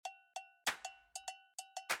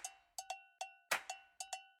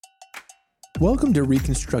Welcome to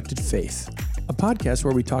Reconstructed Faith, a podcast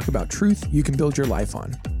where we talk about truth you can build your life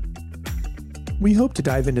on. We hope to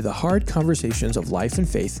dive into the hard conversations of life and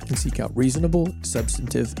faith and seek out reasonable,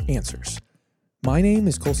 substantive answers. My name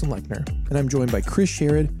is Colson Lechner, and I'm joined by Chris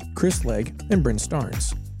Sherrod, Chris Legg, and Bryn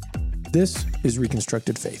Starnes. This is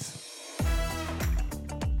Reconstructed Faith.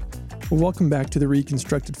 Well, welcome back to the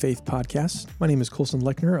Reconstructed Faith podcast. My name is Colson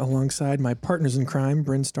Lechner, alongside my partners in crime,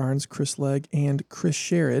 Bryn Starnes, Chris Legg, and Chris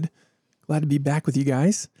Sherrod. Glad to be back with you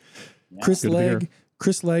guys. Yeah, Chris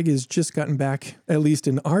Legg has just gotten back, at least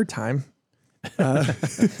in our time. Today,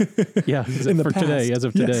 as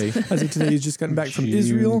of today. Yes. As of today, he's just gotten back from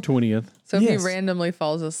Israel. 20th. So if he randomly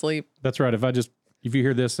falls asleep. That's right. If you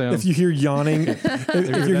hear this sound. If you hear yawning,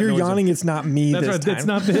 if you hear yawning, it's not me this time. It's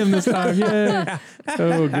not him this time. Yeah.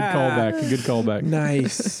 Oh, good callback. Good callback.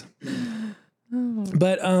 Nice.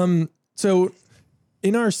 But, so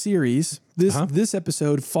in our series, this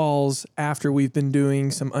episode falls after we've been doing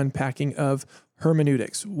some unpacking of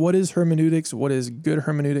hermeneutics. What is hermeneutics? What is good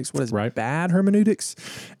hermeneutics? What is bad hermeneutics?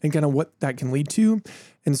 And kind of what that can lead to.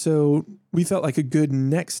 And so we felt like a good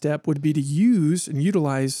next step would be to use and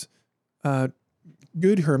utilize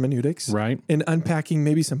good hermeneutics in unpacking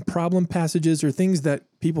maybe some problem passages or things that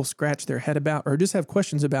people scratch their head about or just have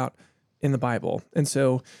questions about in the Bible. And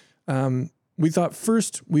so we thought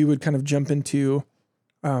first we would kind of jump into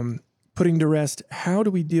putting to rest, how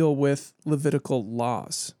do we deal with Levitical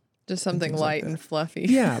laws? Just something light and fluffy.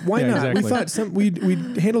 Yeah, why not? Exactly. We thought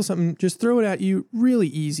we'd handle something, just throw it at you really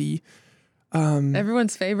easy.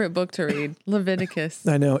 Everyone's favorite book to read, Leviticus.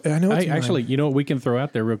 I know. Actually, you know what we can throw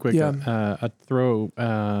out there real quick? Yeah. Throw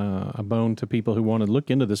a bone to people who want to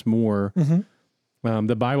look into this more. Mm-hmm.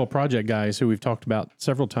 The Bible Project guys, who we've talked about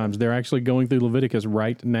several times, they're actually going through Leviticus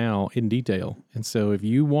right now in detail. And so if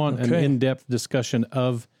you want an in-depth discussion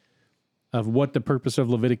of what the purpose of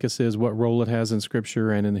Leviticus is, what role it has in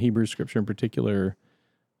Scripture and in the Hebrew Scripture in particular,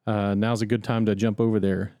 now's a good time to jump over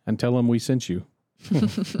there and tell them we sent you.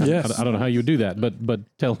 Yes. I don't know how you would do that,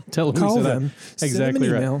 but tell them. Call we them. That. Exactly send them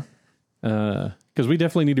an right. Because we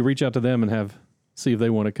definitely need to reach out to them and see if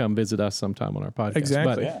they want to come visit us sometime on our podcast.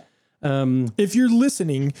 Exactly. But, if you're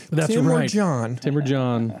listening, that's Tim right. or John. Tim or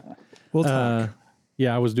John. We'll talk.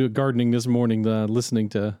 I was doing gardening this morning, listening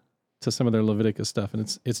to some of their Leviticus stuff,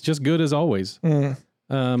 and it's just good as always.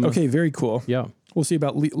 Okay, very cool. Yeah. We'll see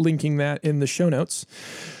about linking that in the show notes.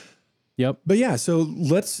 Yep. But yeah, so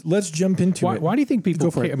let's jump into it. Why do you think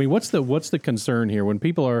people care? I mean, what's the concern here when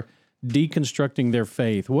people are deconstructing their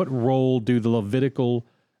faith? What role do the Levitical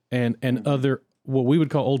and other what we would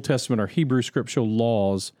call Old Testament or Hebrew scriptural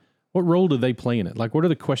laws? What role do they play in it? Like, what are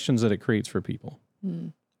the questions that it creates for people?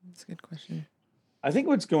 That's a good question. I think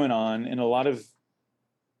what's going on in a lot of,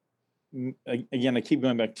 again, I keep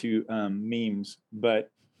going back to memes, but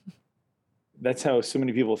that's how so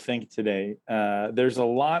many people think today. There's a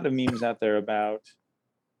lot of memes out there about,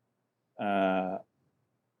 I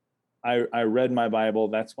read my Bible,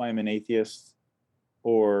 that's why I'm an atheist,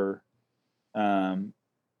 or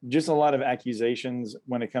just a lot of accusations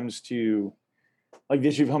when it comes to like the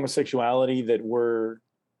issue of homosexuality, that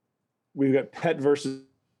we've got pet verses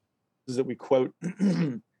that we quote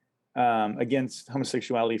against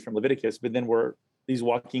homosexuality from Leviticus, but then we're these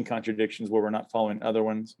walking contradictions where we're not following other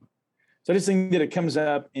ones. So I just think that it comes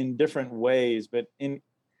up in different ways, but in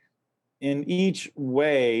each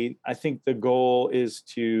way, I think the goal is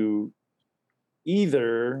to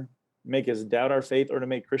either make us doubt our faith or to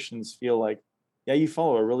make Christians feel like, yeah, you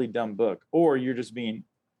follow a really dumb book, or you're just being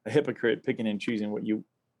a hypocrite, picking and choosing what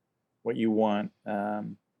you want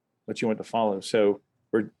to follow. So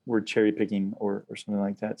we're cherry picking or something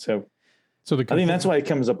like that. So I think that's why it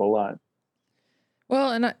comes up a lot.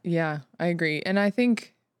 Well, and I agree. And I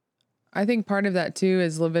think part of that too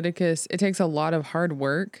is Leviticus. It takes a lot of hard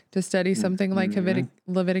work to study something like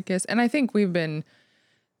Leviticus. And I think we've been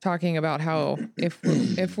talking about how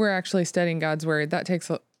if we're actually studying God's word, that takes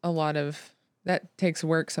that takes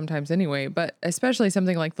work sometimes anyway, but especially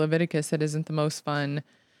something like Leviticus that isn't the most fun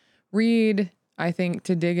read. I think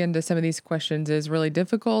to dig into some of these questions is really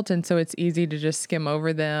difficult. And so it's easy to just skim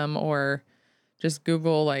over them or just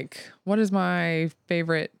Google, like, what does my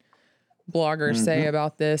favorite blogger say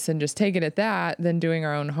about this, and just take it at that than doing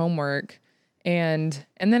our own homework. And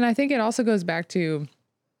then I think it also goes back to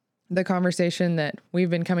the conversation that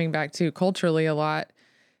we've been coming back to culturally a lot,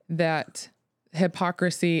 that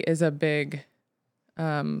hypocrisy is a big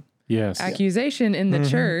accusation in the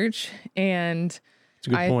church. And it's a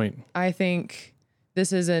good point. I think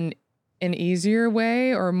this is an easier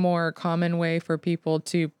way or more common way for people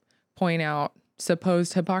to point out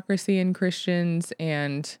supposed hypocrisy in Christians,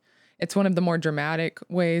 and it's one of the more dramatic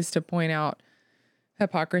ways to point out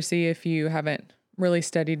hypocrisy if you haven't really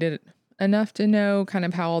studied it enough to know kind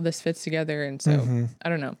of how all this fits together. And so I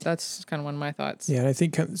don't know. That's kind of one of my thoughts. Yeah, and I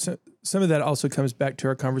think some of that also comes back to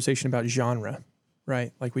our conversation about genre,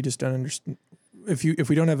 right? Like we just don't understand. If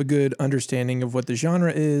we don't have a good understanding of what the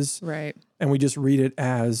genre is, right, and we just read it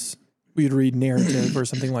as we'd read narrative or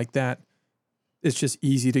something like that, it's just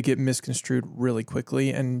easy to get misconstrued really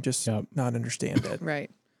quickly and just not understand it. Right.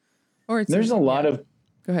 Or there's a lot of.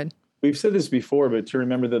 Go ahead. We've said this before, but to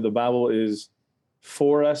remember that the Bible is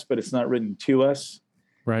for us, but it's not written to us.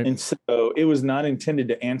 Right. And so it was not intended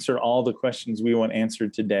to answer all the questions we want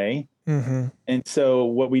answered today. Mm-hmm. And so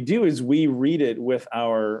what we do is we read it with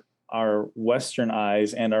our Western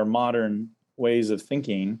eyes and our modern ways of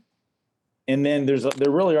thinking. And then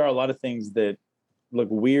there really are a lot of things that look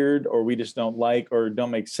weird or we just don't like or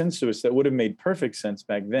don't make sense to us that would have made perfect sense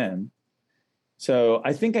back then. So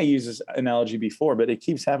I think I used this analogy before, but it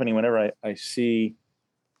keeps happening whenever I see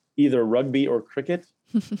either rugby or cricket,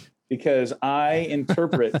 because I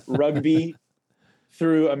interpret rugby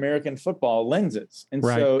through American football lenses. And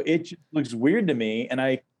so it just looks weird to me. And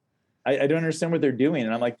I don't understand what they're doing.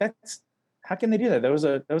 And I'm like, how can they do that? That was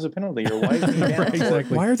a penalty. Or why is he down?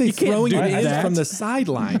 Exactly. Why are they throwing it in from the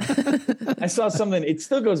sideline? I saw something. It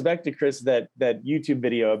still goes back to Chris, that YouTube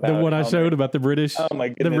video about what I showed about the British. Oh my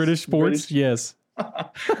goodness, the British sports. Yes.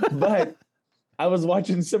 But I was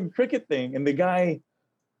watching some cricket thing, and the guy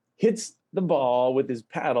hits the ball with his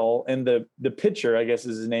paddle, and the pitcher, I guess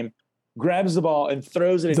is his name, grabs the ball and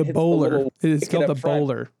throws it. The bowler. It's called the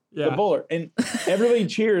bowler. Yeah. The bowler, and everybody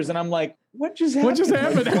cheers, and I'm like, what just happened? What just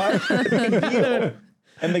happened?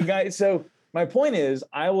 And the guy. So my point is,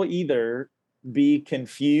 I will either be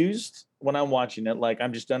confused when I'm watching it, like I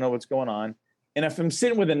just don't know what's going on. And if I'm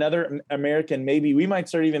sitting with another American, maybe we might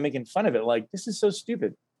start even making fun of it. Like, this is so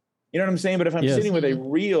stupid. You know what I'm saying? But if I'm sitting with a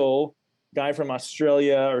real guy from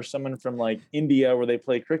Australia or someone from like India where they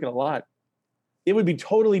play cricket a lot, it would be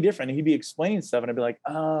totally different. He'd be explaining stuff and I'd be like,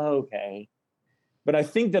 oh, okay. But I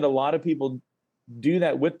think that a lot of people do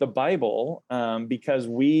that with the Bible because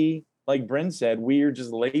we, like Bryn said, we are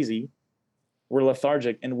just lazy. We're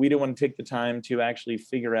lethargic and we don't want to take the time to actually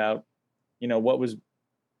figure out,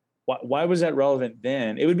 why was that relevant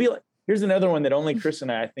then? It would be like, here's another one that only Chris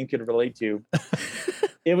and I think could relate to.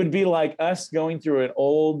 It would be like us going through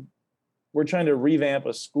we're trying to revamp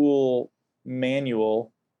a school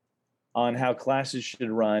manual on how classes should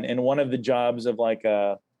run. And one of the jobs of like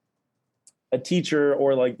a teacher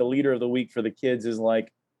or like the leader of the week for the kids is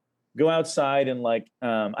like, go outside and like,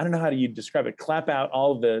 I don't know how you describe it. Clap out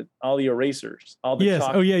all the erasers, all the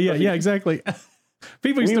chalk. Oh yeah, exactly.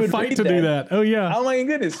 People used to fight to do that. Oh yeah. Oh my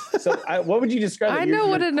goodness. So what would you describe? I know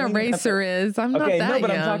what an eraser is. I'm not that young. Okay, no,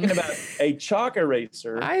 but I'm talking about a chalk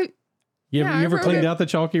eraser. You ever cleaned out the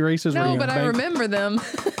chalk erasers? No, but I remember them.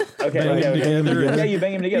 Okay. Yeah, you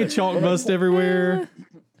bang them together. You chalk bust everywhere.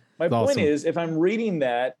 My point is, if I'm reading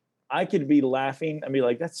that, I could be laughing and be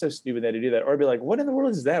like, that's so stupid that you do that. Or I'd be like, what in the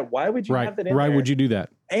world is that? Why would you have that in there? Why would you do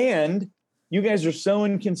that? And you guys are so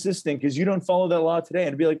inconsistent because you don't follow that law today.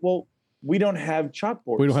 And be like, well, we don't have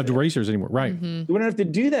chalkboards. We don't have erasers anymore. Right. Mm-hmm. We don't have to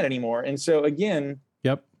do that anymore. And so again,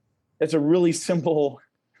 that's a really simple,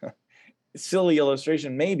 silly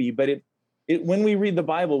illustration maybe, but when we read the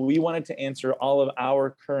Bible, we want it to answer all of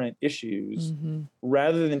our current issues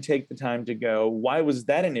rather than take the time to go, why was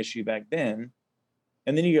that an issue back then?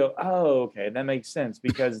 And then you go, oh, okay, that makes sense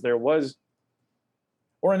because there was,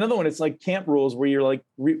 or another one, it's like camp rules where you're like,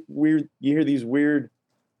 weird, you hear these weird,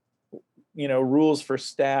 rules for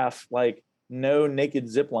staff, like no naked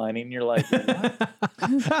zip lining. And you're like,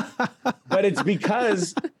 what? But it's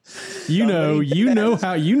because you know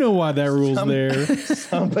why that rule's there.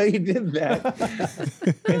 Somebody did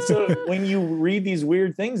that. And so when you read these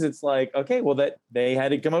weird things, it's like, okay, well that they had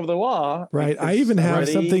to come up with a law. Right. I even have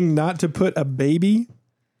something not to put a baby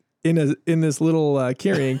in this little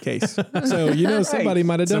carrying case. So, somebody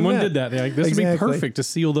might have done Someone that. did that. They're like, this would be perfect to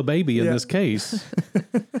seal the baby in this case.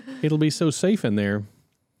 It'll be so safe in there.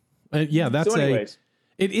 That's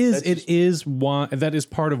it is why that is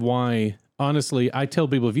part of why, honestly, I tell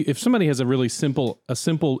people if somebody has a really simple,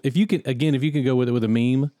 if you can go with it with a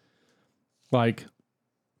meme, like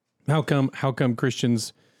how come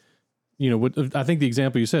Christians, I think the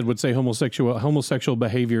example you said would say homosexual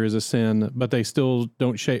behavior is a sin, but they still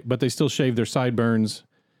don't shave, but they still shave their sideburns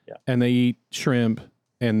and they eat shrimp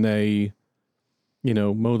and they,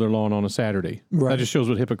 mow their lawn on a Saturday. Right. That just shows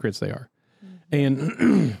what hypocrites they are.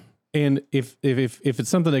 And and if it's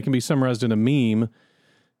something that can be summarized in a meme,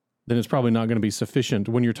 then it's probably not going to be sufficient.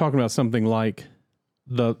 When you're talking about something like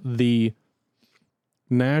the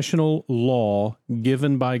national law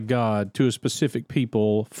given by God to a specific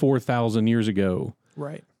people 4,000 years ago.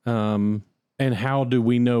 Right. And how do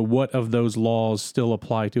we know what of those laws still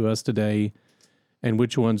apply to us today and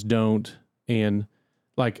which ones don't? And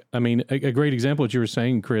a great example of what you were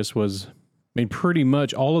saying, Chris, was, pretty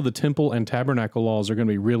much all of the temple and tabernacle laws are going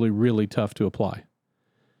to be really, really tough to apply,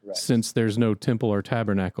 right, since there's no temple or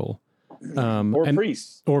tabernacle.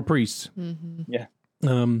 Priests. Or priests. Mm-hmm. Yeah.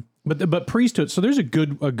 But priesthood. So there's a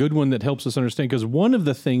good one that helps us understand, because one of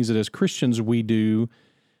the things that as Christians we do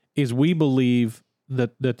is we believe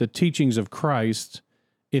that the teachings of Christ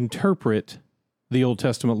interpret the Old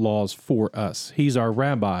Testament laws for us. He's our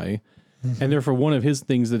rabbi, and therefore one of his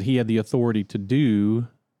things that he had the authority to do,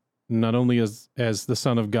 not only as the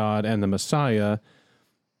Son of God and the Messiah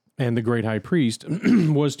and the great high priest,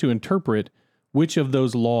 was to interpret which of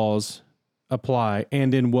those laws apply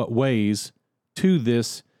and in what ways to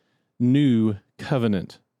this new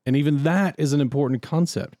covenant. And even that is an important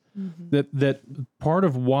concept. Mm-hmm. That part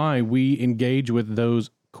of why we engage with those,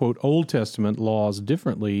 quote, Old Testament laws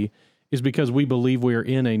differently is because we believe we are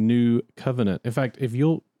in a new covenant. In fact, if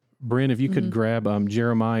you could grab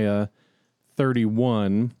Jeremiah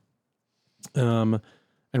 31, and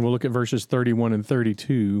we'll look at verses 31 and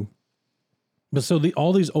 32. But so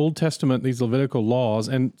all these Old Testament, these Levitical laws,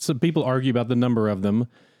 and some people argue about the number of them.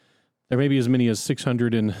 There may be as many as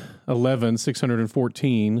 611,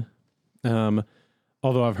 614,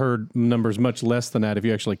 although I've heard numbers much less than that if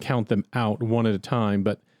you actually count them out one at a time.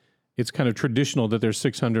 But it's kind of traditional that there's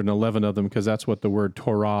 611 of them because that's what the word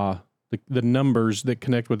Torah, the numbers that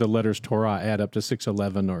connect with the letters Torah add up to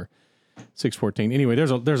 611 or 614. Anyway,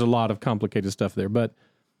 there's a lot of complicated stuff there, but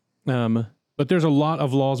there's a lot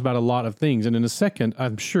of laws about a lot of things. And in a second,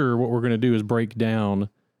 I'm sure what we're going to do is break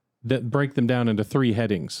them down into three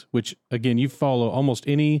headings, which again, you follow almost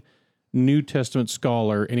any New Testament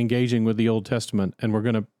scholar in engaging with the Old Testament, and they're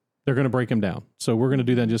going to break them down. So we're going to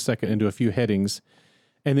do that in just a second into a few headings.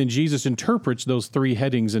 And then Jesus interprets those three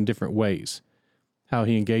headings in different ways, how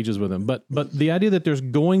he engages with them. But the idea that there's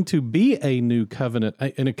going to be a new covenant,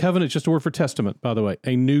 and a covenant is just a word for testament, by the way,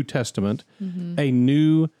 a new testament, a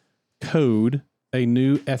new code, a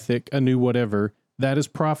new ethic, a new whatever, that is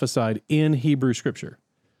prophesied in Hebrew Scripture.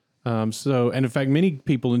 And in fact, many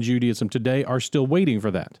people in Judaism today are still waiting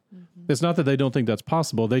for that. It's not that they don't think that's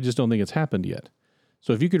possible, they just don't think it's happened yet.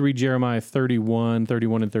 So if you could read Jeremiah 31,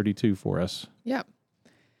 and 32 for us. Yep.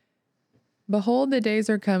 Behold, the days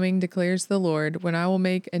are coming, declares the Lord, when I will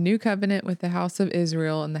make a new covenant with the house of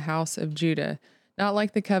Israel and the house of Judah, not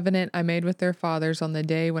like the covenant I made with their fathers on the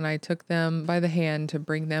day when I took them by the hand to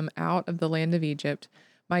bring them out of the land of Egypt,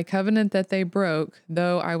 my covenant that they broke,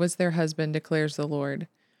 though I was their husband, declares the Lord.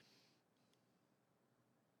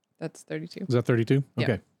 That's 32. Is that 32? Yeah.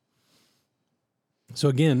 Okay. So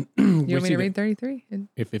again, you want me to read 33?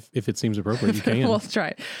 If it seems appropriate, you can. We'll try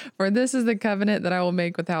it. For this is the covenant that I will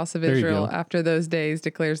make with the house of Israel after those days,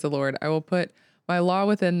 declares the Lord. I will put my law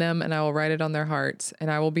within them, and I will write it on their hearts, and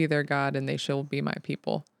I will be their God, and they shall be my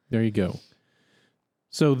people. There you go.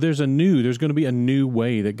 So there's going to be a new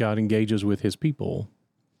way that God engages with his people.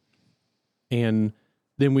 And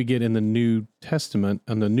then we get in the New Testament,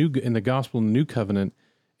 in the gospel, in the new covenant,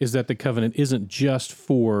 is that the covenant isn't just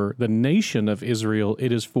for the nation of Israel,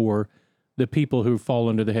 it is for the people who fall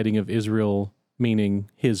under the heading of Israel, meaning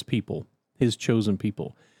his people, his chosen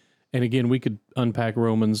people. And again, we could unpack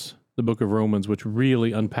Romans, the book of Romans, which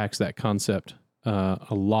really unpacks that concept a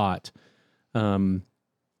lot,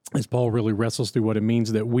 as Paul really wrestles through what it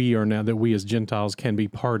means that we as Gentiles can be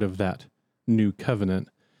part of that new covenant.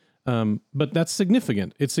 But that's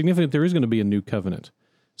significant. It's significant there is going to be a new covenant.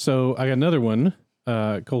 So I got another one.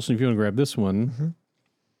 Colson, if you want to grab this one,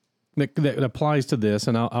 that applies to this,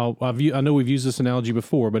 and I know we've used this analogy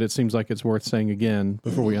before, but it seems like it's worth saying again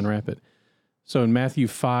before we unwrap it. So in Matthew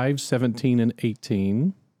 5, 17 and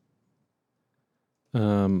 18,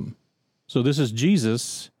 so this is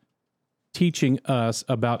Jesus teaching us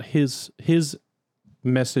about his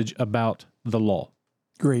message about the law.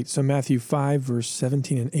 Great. So Matthew 5, verse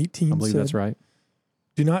 17 and 18 I believe that's right.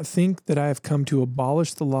 Do not think that I have come to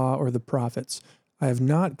abolish the law or the prophets. I have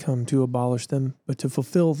not come to abolish them, but to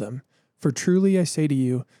fulfill them. For truly I say to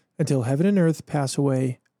you, until heaven and earth pass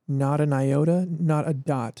away, not an iota, not a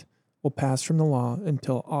dot will pass from the law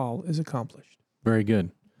until all is accomplished. Very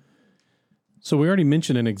good. So we already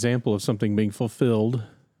mentioned an example of something being fulfilled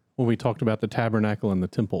when we talked about the tabernacle and the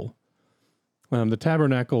temple. The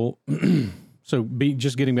tabernacle,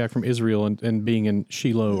 just getting back from Israel and being in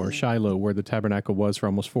Shiloh, where the tabernacle was for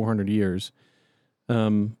almost 400 years,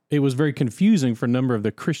 it was very confusing for a number of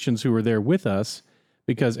the Christians who were there with us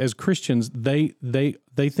because as Christians, they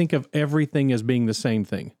think of everything as being the same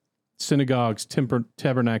thing. Synagogues,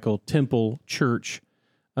 tabernacle, temple, church,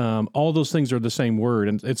 all those things are the same word.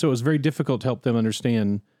 And so it's very difficult to help them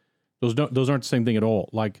understand those aren't the same thing at all.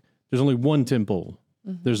 Like there's only one temple.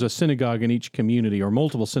 Mm-hmm. There's a synagogue in each community or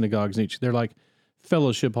multiple synagogues in each. They're like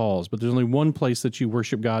fellowship halls, but there's only one place that you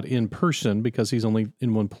worship God in person because he's only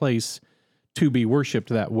in one place to be worshiped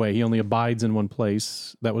that way. He only abides in one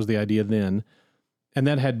place. That was the idea then. And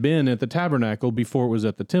that had been at the tabernacle before it was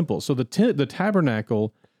at the temple. So the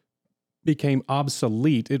tabernacle became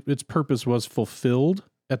obsolete. Its purpose was fulfilled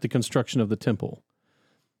at the construction of the temple.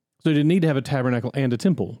 So you didn't need to have a tabernacle and a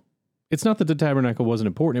temple. It's not that the tabernacle wasn't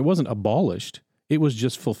important. It wasn't abolished. It was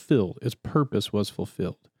just fulfilled. Its purpose was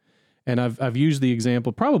fulfilled. And I've used the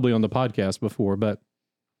example probably on the podcast before, but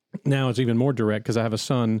now it's even more direct because I have a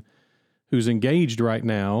son who's engaged right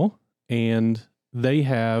now, and they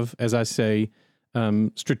have, as I say,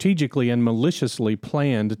 strategically and maliciously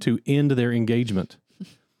planned to end their engagement.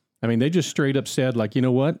 I mean, they just straight up said, like, you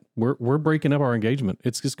know what? We're breaking up our engagement.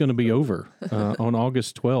 It's just going to be over on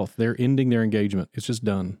August 12th. They're ending their engagement. It's just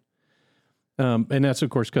done. And that's, of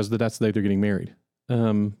course, because that's the day they're getting married.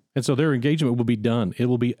 And so their engagement will be done. It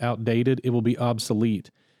will be outdated. It will be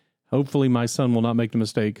obsolete. Hopefully my son will not make the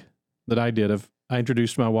mistake that I did of I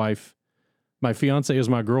introduced my wife, my fiance as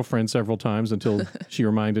my girlfriend several times until she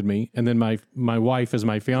reminded me. And then my wife as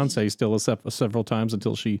my fiance still several times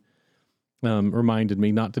until she reminded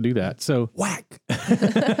me not to do that. So whack.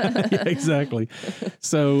 Yeah, exactly.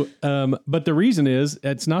 So, but the reason is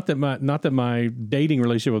it's not that my dating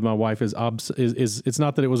relationship with my wife is it's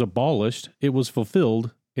not that it was abolished. It was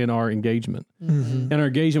fulfilled in our engagement, and our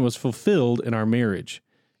engagement was fulfilled in our marriage.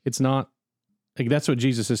 It's not like that's what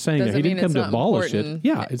Jesus is saying. He didn't come to abolish it.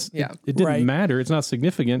 Yeah, it didn't matter. It's not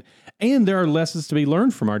significant, and there are lessons to be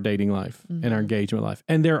learned from our dating life and our engagement life,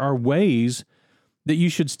 and there are ways that you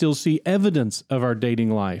should still see evidence of our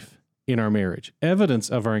dating life in our marriage, evidence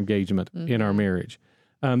of our engagement in our marriage.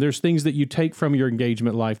 There's things that you take from your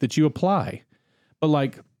engagement life that you apply. But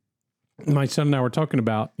like my son and I were talking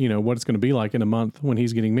about, what it's going to be like in a month when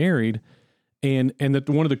he's getting married. And that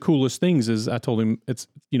one of the coolest things is I told him it's,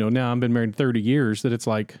 now I've been married 30 years, that it's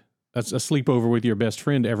like a sleepover with your best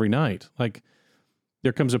friend every night. Like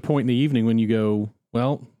there comes a point in the evening when you go,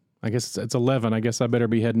 well, I guess it's 11. I guess I better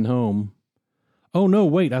be heading home. Oh no,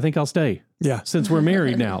 wait, I think I'll stay. Yeah. Since we're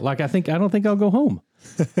married now. Like I don't think I'll go home.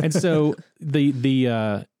 And so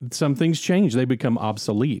the some things change. They become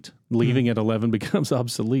obsolete. Leaving at 11 becomes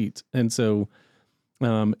obsolete. And so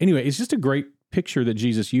anyway, it's just a great picture that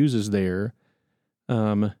Jesus uses there.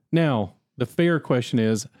 Now, the fair question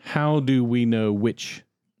is, how do we know which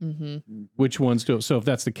ones do it? So if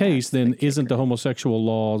that's the case, then isn't the homosexual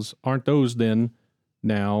laws, aren't those then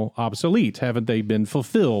now obsolete? Haven't they been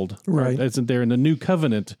fulfilled? Right. Isn't there in the new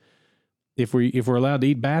covenant? If we're allowed to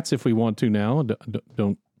eat bats if we want to now,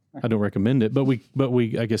 I don't recommend it, but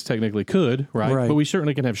we I guess technically could, right? But we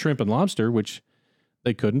certainly can have shrimp and lobster, which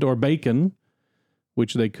they couldn't, or bacon,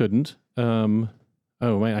 which they couldn't. Oh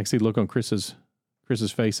man, I see the look on Chris's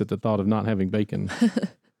face at the thought of not having bacon.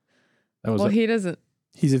 He doesn't.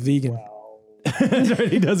 He's a vegan. Wow. That's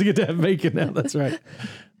right. He doesn't get to have bacon now. That's right.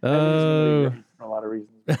 For a lot of reasons.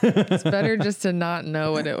 It's better just to not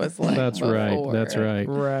know what it was like. That's before. right. That's right.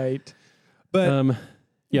 Right. But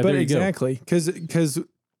yeah, but there you exactly, because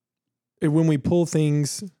when we pull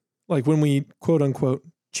things, like when we quote unquote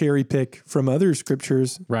cherry pick from other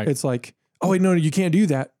scriptures, right. It's like, oh wait, no, you can't do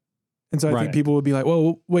that. And so I think people would be like,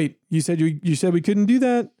 well, wait, you said we couldn't do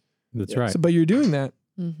that. That's right. So, but you're doing that.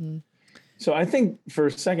 Mm-hmm. So I think for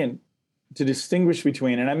a second to distinguish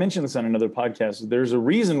between, and I mentioned this on another podcast, there's a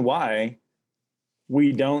reason why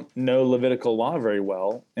we don't know Levitical law very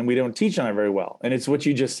well, and we don't teach on it very well. And it's what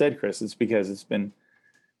you just said, Chris. It's because it's been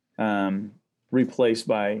replaced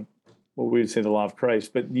by what we would say the law of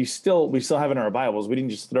Christ. But we still have it in our Bibles. We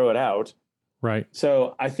didn't just throw it out. Right.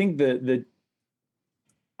 So I think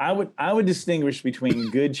I would distinguish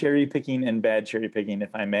between good cherry picking and bad cherry picking,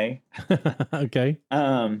 if I may. Okay.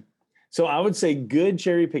 So I would say good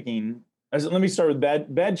cherry picking. Let me start with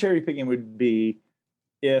bad. Bad cherry picking would be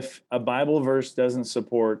if a Bible verse doesn't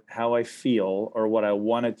support how I feel or what I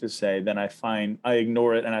want it to say, then I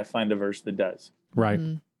ignore it and I find a verse that does. Right.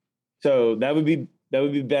 Mm-hmm. So that would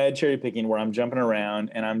be bad cherry picking, where I'm jumping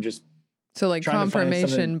around and I'm just like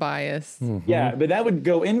confirmation bias. Mm-hmm. Yeah, but that would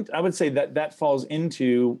go in. I would say that falls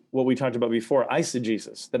into what we talked about before,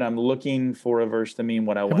 eisegesis. That I'm looking for a verse to mean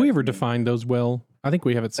what I want. Have we ever defined those well? I think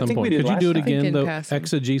we have at some point. Could you do it again? Though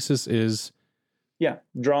exegesis is. Yeah,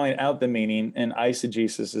 drawing out the meaning, and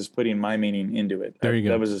eisegesis is putting my meaning into it. There you go.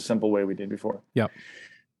 That was a simple way we did before. Yep.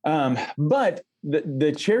 But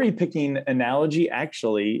the cherry picking analogy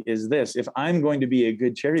actually is this: if I'm going to be a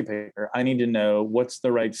good cherry picker, I need to know what's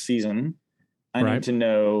the right season. I need to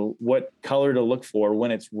know what color to look for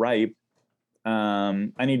when it's ripe.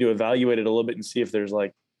 I need to evaluate it a little bit and see if there's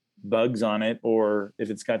like bugs on it or if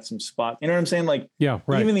it's got some spot. You know what I'm saying? Like,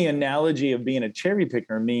 even the analogy of being a cherry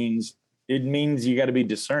picker means you got to be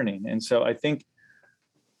discerning. And so I think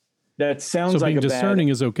that sounds like being discerning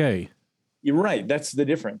is okay. You're right. That's the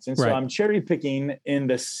difference. And so I'm cherry picking in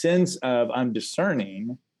the sense of I'm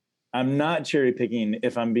discerning. I'm not cherry picking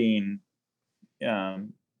if I'm being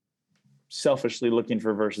selfishly looking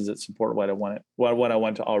for verses that support what I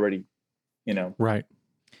want to already, Right.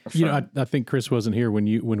 affirm. I think Chris wasn't here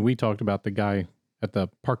when we talked about the guy at the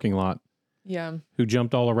parking lot. Yeah. Who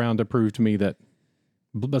jumped all around to prove to me that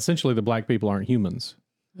essentially the black people aren't humans.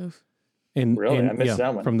 Oof. And Really? I missed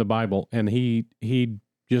that one. From the Bible. And he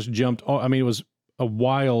just jumped. It was a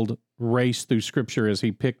wild race through scripture as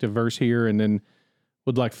he picked a verse here and then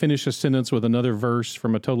would like finish a sentence with another verse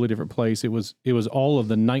from a totally different place. It was all of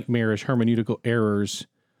the nightmarish hermeneutical errors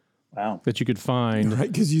that you could find.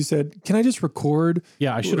 Right, because you said, "Can I just record?"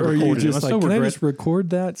 Yeah, I should have recorded it. Can I just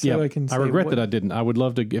record that so I can? I regret that I didn't. I would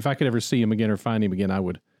love to. If I could ever see him again or find him again, I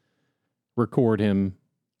would record him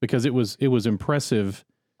because it was impressive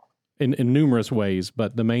in numerous ways.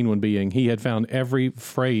 But the main one being he had found every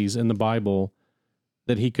phrase in the Bible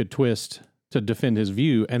that he could twist to defend his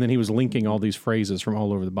view, and then he was linking all these phrases from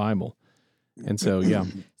all over the Bible. And so, yeah.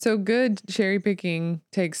 So good cherry picking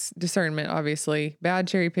takes discernment, obviously. Bad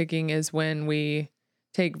cherry picking is when we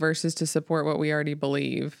take verses to support what we already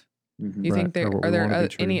believe. Mm-hmm. You think are there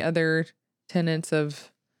any other tenets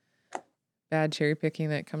of bad cherry picking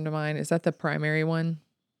that come to mind? Is that the primary one?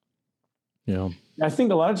 Yeah. I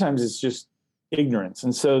think a lot of times it's just ignorance.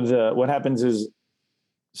 And so what happens is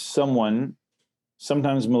someone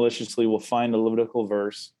sometimes maliciously will find a Levitical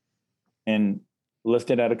verse and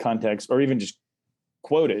lift it out of context, or even just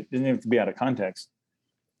quote it. It doesn't have to be out of context.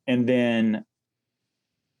 And then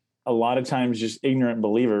a lot of times just ignorant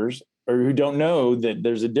believers or who don't know that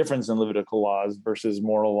there's a difference in Levitical laws versus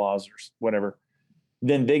moral laws or whatever,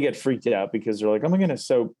 then they get freaked out because they're like, oh my goodness.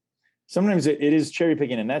 So sometimes it is cherry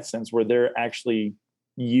picking in that sense where they're actually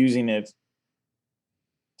using it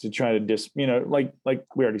to try to like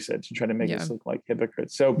we already said, to try to make us look like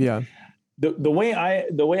hypocrites. So the way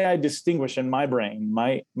I distinguish in my brain,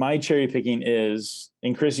 my cherry picking is,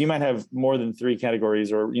 and Chris, you might have more than 3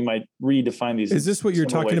 categories, or you might redefine these. Is this what you're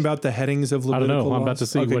talking about? The headings of Levitical I don't know. laws? I'm about to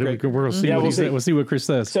see. Okay, We'll see what Chris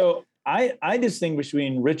says. So I distinguish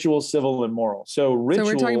between ritual, civil, and moral. So ritual.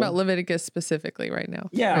 So we're talking about Leviticus specifically right now.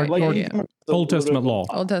 Yeah, Old Testament law.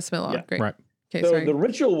 Old Testament law. Yeah. Great. Right. Okay, so the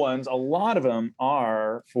ritual ones, a lot of them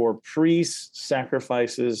are for priests,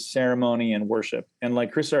 sacrifices, ceremony, and worship. And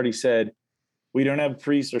like Chris already said, we don't have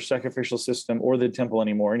priests or sacrificial system or the temple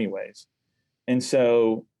anymore anyways. And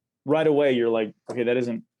so right away you're like, okay, that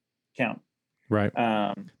doesn't count. Right.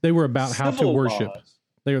 They were about how to worship.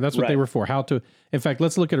 That's what they were for. How to. In fact,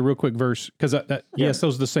 let's look at a real quick verse because yes,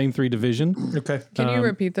 those are the same 3 division. Okay. Can you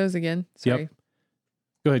repeat those again? Sorry. Yep.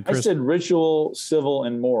 Go ahead, Chris. I said ritual, civil,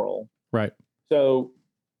 and moral. Right. So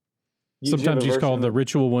sometimes you call the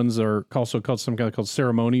ritual ones are also called some kind of called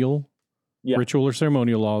ceremonial, ritual or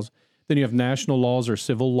ceremonial laws. Then you have national laws or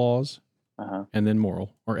civil laws, and then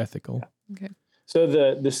moral or ethical. Yeah. Okay. So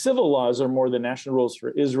the civil laws are more the national rules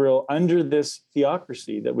for Israel under this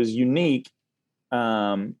theocracy that was unique,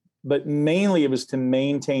 but mainly it was to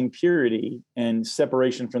maintain purity and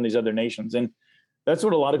separation from these other nations. And that's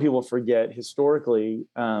what a lot of people forget historically.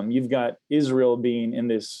 You've got Israel being in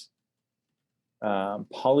this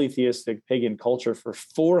polytheistic pagan culture for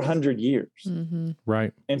 400 years. Mm-hmm.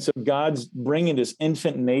 Right. And so God's bringing this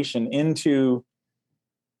infant nation into,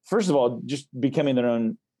 first of all, just becoming their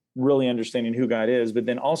own, really understanding who God is, but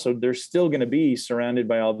then also they're still going to be surrounded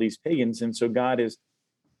by all these pagans. And so God is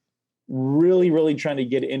really, really trying to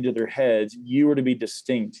get into their heads. You are to be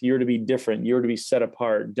distinct. You're to be different. You're to be set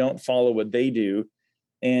apart. Don't follow what they do.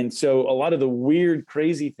 And so a lot of the weird,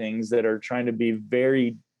 crazy things that are trying to be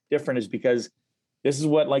very different is because this is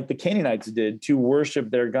what like the Canaanites did to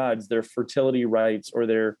worship their gods. Their fertility rites or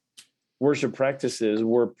their worship practices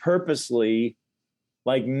were purposely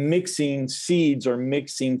like mixing seeds or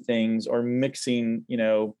mixing things or mixing,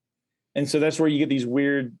 and so that's where you get these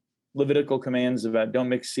weird Levitical commands about don't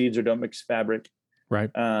mix seeds or don't mix fabric. Right.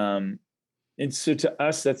 And so to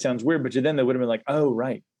us, that sounds weird, but to them, they would have been like, oh,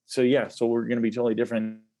 right. So we're going to be totally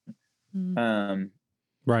different.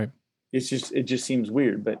 Right. It just seems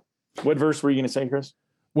weird, but what verse were you going to say, Chris?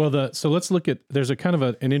 Well, so let's look at, there's a kind of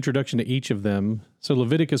an introduction to each of them. So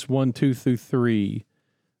Leviticus 1, 2 through 3,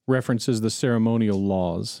 references the ceremonial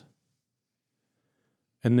laws.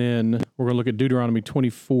 And then we're going to look at Deuteronomy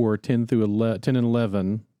 24, 10 and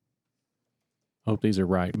 11. I hope these are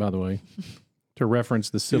right, by the way. To reference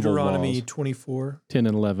the civil Deuteronomy laws. 24. 10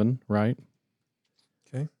 and 11, right?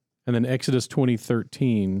 Okay. And then Exodus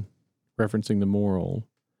 20:13, referencing the moral.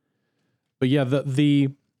 But yeah,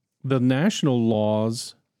 the national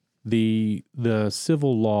laws, the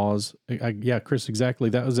civil laws, yeah, Chris, exactly.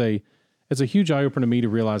 It's a huge eye-opener to me to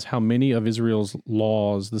realize how many of Israel's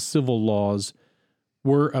laws, the civil laws,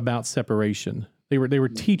 were about separation. They were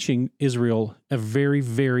teaching Israel a very,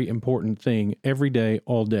 very important thing every day,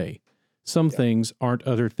 all day. Some things aren't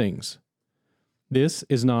other things. This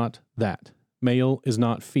is not that. Male is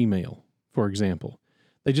not female, for example.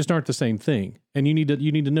 They just aren't the same thing. And you need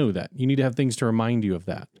to know that. You need to have things to remind you of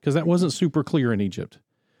that, because that wasn't super clear in Egypt.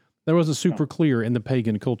 That wasn't super clear in the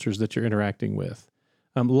pagan cultures that you're interacting with.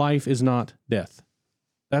 Life is not death.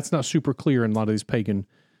 That's not super clear in a lot of these pagan,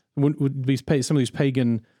 some of these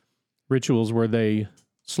pagan rituals where they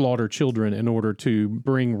slaughter children in order to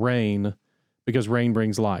bring rain, because rain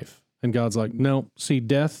brings life. And God's like, no, see,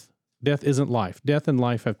 death isn't life. Death and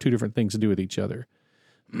life have two different things to do with each other.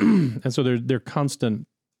 And so they're constant.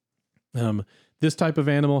 This type of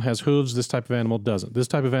animal has hooves. This type of animal doesn't. This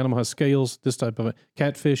type of animal has scales. This type of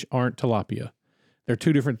catfish aren't tilapia. They're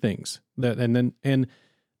two different things. And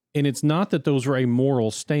it's not that those were a moral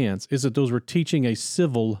stance. It's that those were teaching a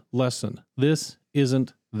civil lesson. This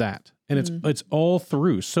isn't that. And it's all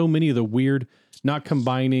through so many of the weird, not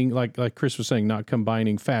combining, like Chris was saying, not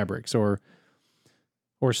combining fabrics or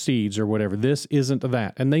seeds or whatever. This isn't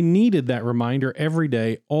that. And they needed that reminder every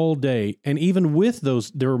day, all day. And even with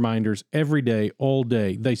the reminders every day, all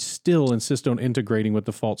day, they still insist on integrating with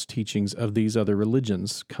the false teachings of these other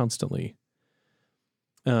religions constantly.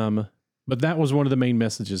 But that was one of the main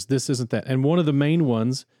messages. This isn't that. And one of the main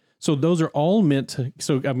ones, so those are all meant to,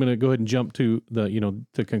 so I'm going to go ahead and jump to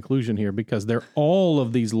the conclusion here, because all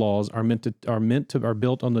of these laws are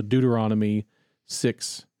built on the Deuteronomy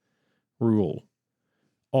 6 rule.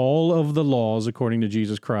 All of the laws, according to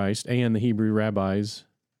Jesus Christ and the Hebrew rabbis,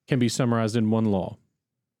 can be summarized in one law.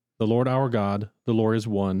 The Lord our God, the Lord is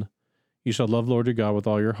one. You shall love the Lord your God with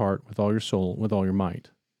all your heart, with all your soul, with all your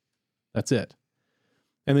might. That's it.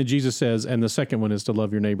 And then Jesus says, and the second one is to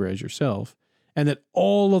love your neighbor as yourself. And that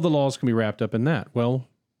all of the laws can be wrapped up in that. Well,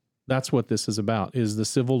 that's what this is about, is the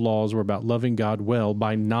civil laws were about loving God well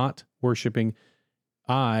by not worshiping.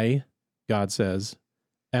 I, God says,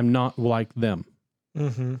 am not like them.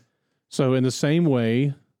 Mm-hmm. So in the same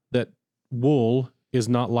way that wool is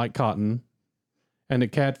not like cotton and a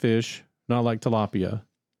catfish not like tilapia,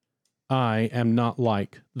 I am not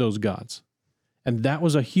like those gods. And that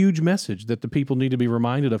was a huge message that the people need to be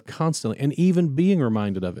reminded of constantly. And even being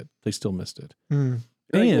reminded of it, they still missed it. And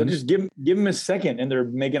well, just give them a second and they're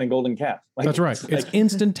making a golden calf. That's right. It's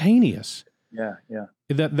instantaneous. Yeah.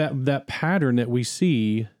 That pattern that we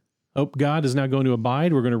see. Oh, God is now going to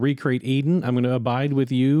abide. We're going to recreate Eden. I'm going to abide with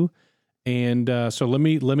you. And so let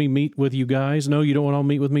me meet with you guys. No, you don't want to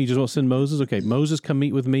meet with me. You just want to send Moses? Okay, Moses, come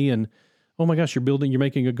meet with me. And oh my gosh, you're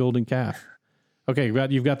making a golden calf. Okay,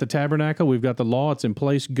 you've got the tabernacle. We've got the law. It's in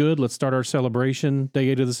place. Good. Let's start our celebration. Day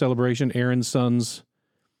 8 of the celebration, Aaron's sons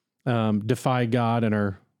defy God and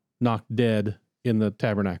are knocked dead in the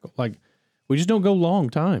tabernacle. Like, we just don't go long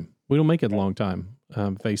time. We don't make it a long time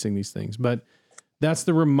facing these things. But that's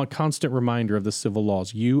the constant reminder of the civil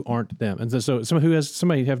laws. You aren't them. And so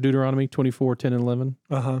somebody have Deuteronomy 24, 10 and 11?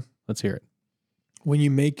 Uh-huh. Let's hear it. When you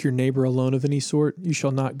make your neighbor a loan of any sort, you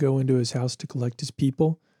shall not go into his house to collect his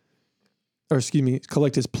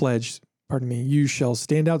collect his pledge. Pardon me. You shall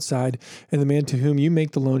stand outside, and the man to whom you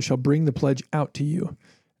make the loan shall bring the pledge out to you.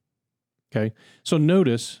 Okay. So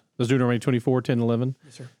notice, that's Deuteronomy 24, 10, 11.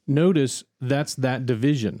 Yes, sir. Notice that's that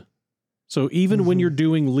division. So even when you're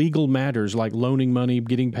doing legal matters like loaning money,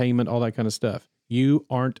 getting payment, all that kind of stuff, you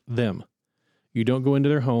aren't them. You don't go into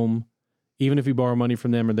their home, even if you borrow money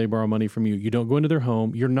from them or they borrow money from you. You don't go into their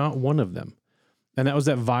home. You're not one of them. And that was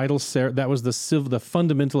that the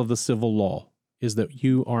fundamental of the civil law, is that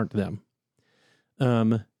you aren't them.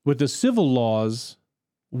 With the civil laws,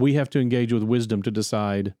 we have to engage with wisdom to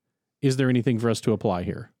decide, is there anything for us to apply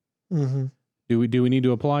here? Mm-hmm. Do we need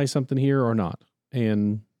to apply something here or not?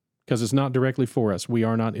 And because it's not directly for us, we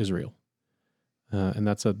are not Israel, and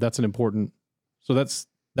that's an important. So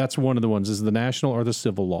that's one of the ones, is the national or the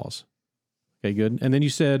civil laws. Okay, good. And then you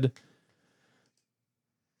said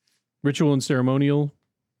ritual and ceremonial.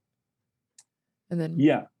 And then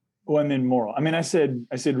and then moral. I mean, I said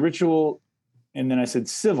ritual, and then I said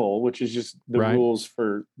civil, which is just the rules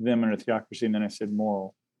for them and a theocracy, and then I said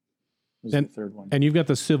moral. was the third one. And you've got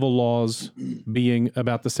the civil laws being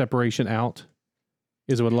about the separation out.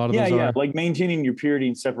 Is what a lot of those are? Like maintaining your purity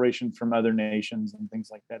and separation from other nations and things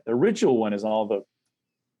like that. The ritual one is a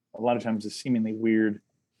lot of times the seemingly weird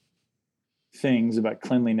things about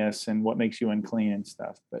cleanliness and what makes you unclean and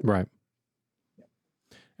stuff. But right.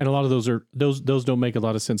 And a lot of those don't make a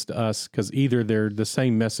lot of sense to us because either they're the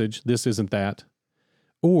same message, this isn't that,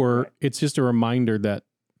 or it's just a reminder that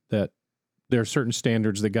there are certain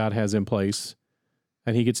standards that God has in place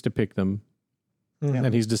and he gets to pick them. Mm-hmm.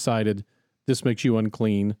 And he's decided this makes you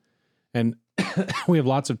unclean. And we have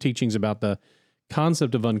lots of teachings about the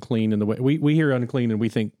concept of unclean and the way we hear unclean and we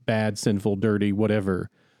think bad, sinful, dirty, whatever.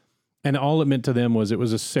 And all it meant to them was it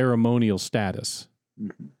was a ceremonial status,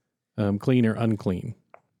 clean or unclean.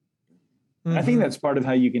 Mm-hmm. I think that's part of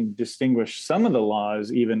how you can distinguish some of the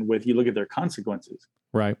laws, even with you look at their consequences.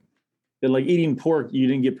 Right. That like eating pork, you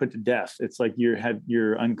didn't get put to death. It's like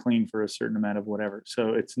you're unclean for a certain amount of whatever.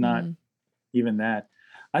 So it's not even that.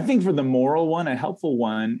 I think for the moral one, a helpful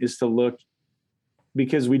one is to look,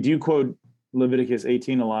 because we do quote Leviticus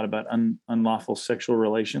 18 a lot about unlawful sexual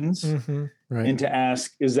relations, right. And to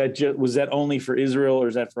ask, was that only for Israel or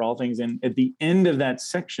is that for all things? And at the end of that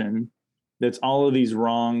section, that's all of these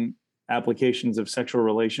wrong applications of sexual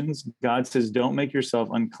relations. God says, don't make yourself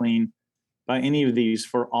unclean by any of these,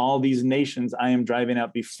 for all these nations I am driving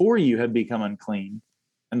out before you have become unclean,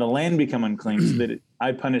 and the land become unclean, so that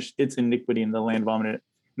I punish its iniquity and the land vomited it.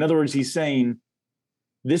 In other words, he's saying,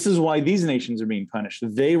 this is why these nations are being punished.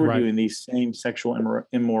 They were doing these same sexual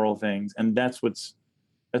immoral things, and that's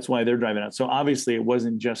why they're driving out. So obviously it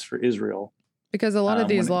wasn't just for Israel. Because a lot of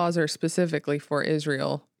these laws are specifically for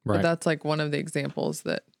Israel. Right. But that's like one of the examples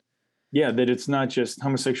that... Yeah, that it's not just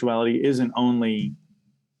homosexuality isn't only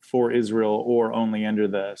for Israel or only under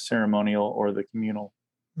the ceremonial or the communal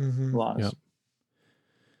laws. Yep.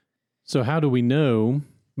 So how do we know?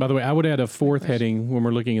 By the way, I would add a fourth heading when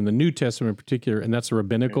we're looking in the New Testament in particular, and that's the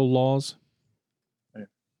rabbinical laws. Okay.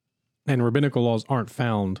 And rabbinical laws aren't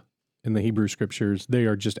found in the Hebrew scriptures. They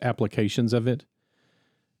are just applications of it.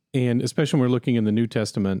 And especially when we're looking in the New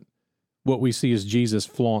Testament, what we see is Jesus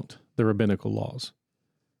flaunt the rabbinical laws.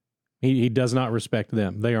 He does not respect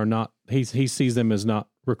them. They are not, he sees them as not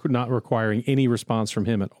requiring any response from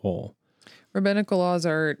him at all. Rabbinical laws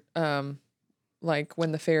are like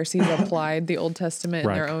when the Pharisees applied the Old Testament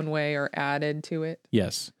in their own way or added to it.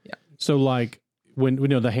 Yes. Yeah. So like when we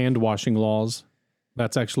know the hand washing laws,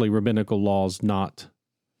 that's actually rabbinical laws, not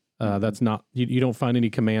that's not, you don't find any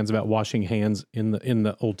commands about washing hands in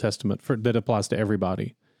the Old Testament that applies to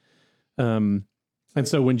everybody. And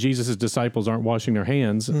so when Jesus' disciples aren't washing their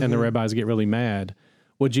hands and the rabbis get really mad,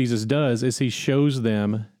 what Jesus does is he shows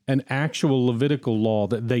them an actual Levitical law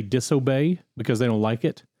that they disobey because they don't like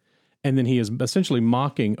it. And then he is essentially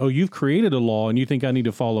mocking, oh, you've created a law and you think I need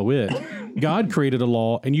to follow it. God created a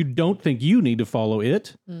law and you don't think you need to follow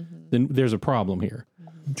it. Then there's a problem here.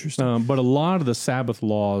 Interesting. But a lot of the Sabbath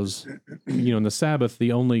laws, in the Sabbath,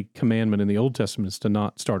 the only commandment in the Old Testament is to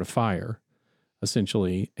not start a fire,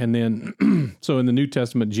 essentially. And then, so in the New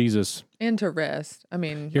Testament, Jesus... And to rest. I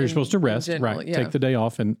mean... You're supposed to rest, general, right. Yeah. Take the day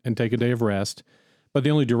off and take a day of rest. But the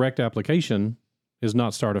only direct application is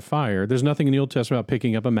not start a fire. There's nothing in the Old Testament about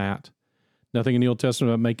picking up a mat. Nothing in the Old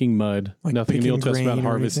Testament about making mud. Like nothing in the Old Testament about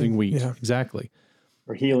harvesting wheat. Yeah. Exactly.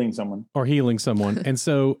 Or healing someone. And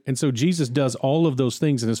so Jesus does all of those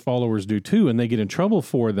things, and his followers do too, and they get in trouble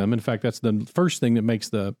for them. In fact, that's the first thing that makes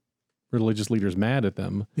the religious leaders mad at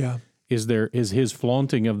them. Yeah. Is his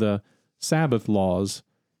flaunting of the Sabbath laws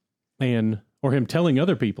or him telling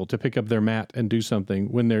other people to pick up their mat and do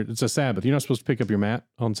something when it's a Sabbath. You're not supposed to pick up your mat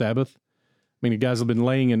on Sabbath. I mean, the guys have been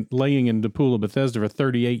laying in the pool of Bethesda for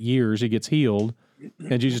 38 years. He gets healed,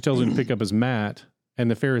 and Jesus tells him to pick up his mat.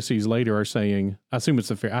 And the Pharisees later are saying, I assume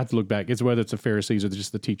it's I have to look back. It's whether it's the Pharisees or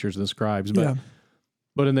just the teachers and the scribes. But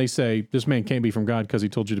then they say, this man can't be from God because he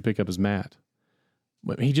told you to pick up his mat.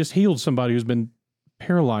 But he just healed somebody who's been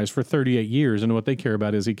paralyzed for 38 years. And what they care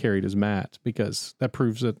about is he carried his mat, because that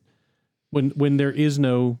proves that when there is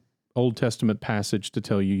no Old Testament passage to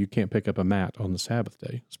tell you can't pick up a mat on the Sabbath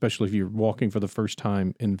day, especially if you're walking for the first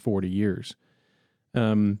time in 40 years.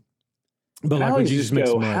 But like when Jesus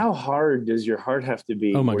makes mad, how hard does your heart have to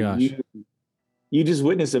be? Oh my gosh. You just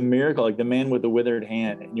witness a miracle, like the man with the withered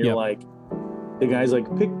hand, and you're like, the guy's like,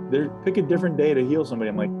 pick a different day to heal somebody.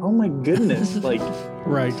 I'm like, oh my goodness, like,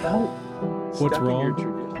 right? What's wrong? Your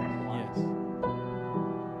tradition.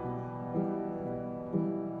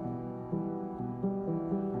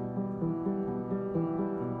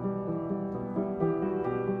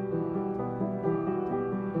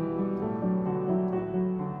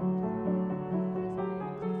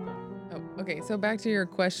 Okay, so back to your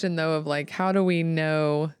question though of like how do we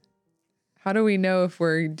know if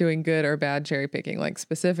we're doing good or bad cherry picking? Like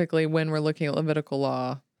specifically when we're looking at Levitical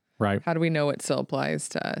law, Right. how do we know it still applies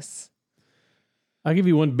to us? I'll give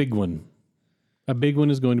you one big one. A big one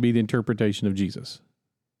is going to be the interpretation of Jesus.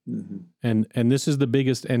 And this is the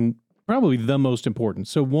biggest and probably the most important.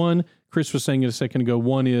 So one, Chris was saying it a second ago,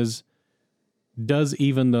 one is, does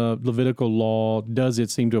even the Levitical law, does it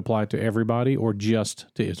seem to apply to everybody or just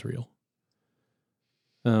to Israel?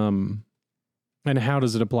 And how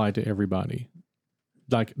does it apply to everybody?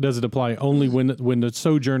 Like, does it apply only when the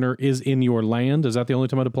sojourner is in your land? Is that the only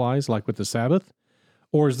time it applies, like with the Sabbath?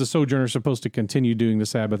 Or is the sojourner supposed to continue doing the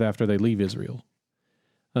Sabbath after they leave Israel?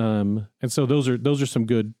 And so those are some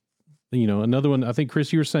good, another one, I think,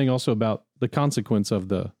 Chris, you were saying also about the consequence of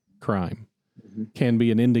the crime can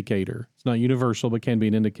be an indicator. It's not universal, but can be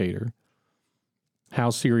an indicator. How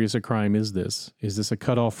serious a crime is this? Is this a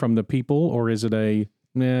cutoff from the people, or is it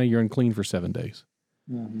you're unclean for 7 days?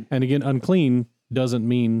 And again, unclean doesn't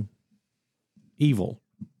mean evil.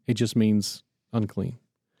 It just means unclean.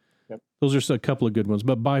 Yep. Those are just a couple of good ones.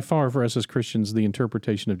 But by far, for us as Christians, the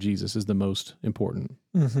interpretation of Jesus is the most important.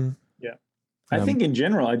 Yeah. I think in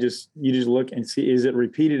general, you just look and see, is it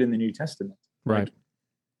repeated in the New Testament? Right. Like,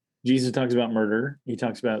 Jesus talks about murder. He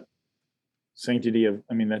talks about sanctity of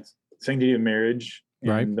marriage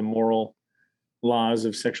and the moral laws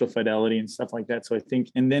of sexual fidelity and stuff like that. So I think,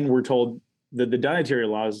 and then we're told that the dietary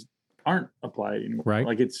laws aren't applied anymore. Right.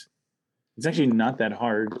 Like it's actually not that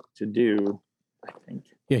hard to do, I think.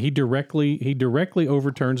 Yeah, he directly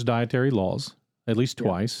overturns dietary laws at least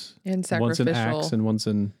twice. And sacrificial. Once in Acts and once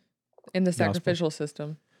in the sacrificial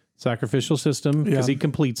system. Sacrificial system, because he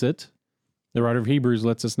completes it. The writer of Hebrews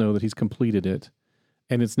lets us know that he's completed it,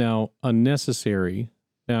 and it's now unnecessary.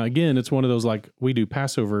 Now, again, it's one of those, like we do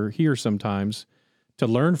Passover here sometimes to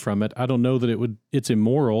learn from it. I don't know that it's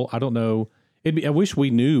immoral. I don't know. I wish we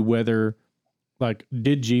knew whether, like,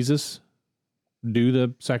 did Jesus do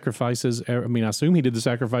the sacrifices? I mean, I assume he did the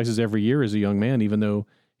sacrifices every year as a young man, even though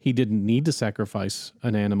he didn't need to sacrifice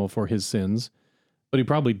an animal for his sins, but he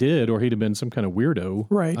probably did, or he'd have been some kind of weirdo.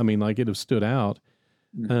 Right. I mean, like, it'd have stood out.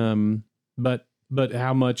 But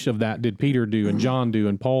how much of that did Peter do and John do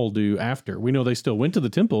and Paul do after? We know they still went to the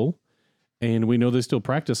temple, and we know they still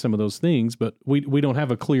practiced some of those things, but we don't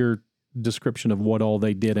have a clear description of what all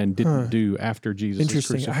they did and didn't do after Jesus'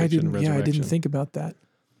 crucifixion and resurrection. I didn't think about that.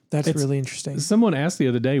 It's really interesting. Someone asked the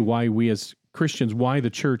other day why we as Christians, why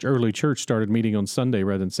the early church started meeting on Sunday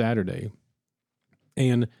rather than Saturday.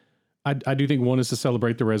 And I do think one is to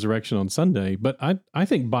celebrate the resurrection on Sunday, but I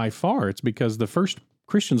think by far it's because the first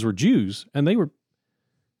Christians were Jews, and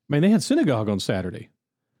they had synagogue on Saturday.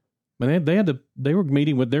 They were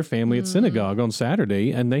meeting with their family at synagogue on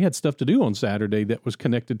Saturday, and they had stuff to do on Saturday that was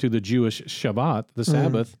connected to the Jewish Shabbat, the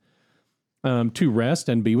Sabbath, to rest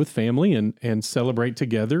and be with family and celebrate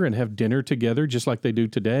together and have dinner together, just like they do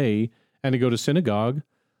today, and to go to synagogue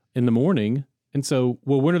in the morning. And so,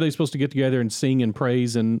 when are they supposed to get together and sing and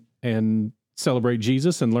praise and celebrate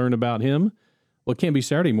Jesus and learn about him? Well, it can't be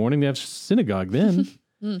Saturday morning. They have synagogue then.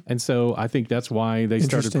 And so I think that's why they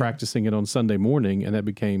started practicing it on Sunday morning, and that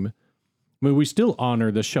became, we still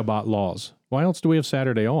honor the Shabbat laws. Why else do we have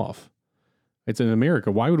Saturday off? It's in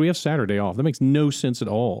America. Why would we have Saturday off? That makes no sense at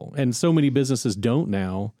all. And so many businesses don't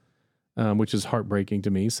now, which is heartbreaking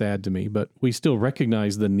to me, sad to me, but we still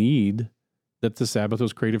recognize the need that the Sabbath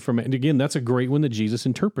was created for man. And again, that's a great one that Jesus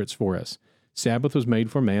interprets for us. Sabbath was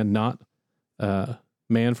made for man, not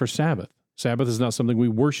man for Sabbath. Sabbath is not something we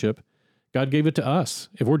worship. God gave it to us.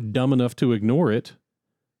 If we're dumb enough to ignore it,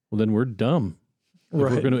 well, then we're dumb. If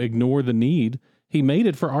we're going to ignore the need, he made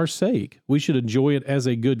it for our sake. We should enjoy it as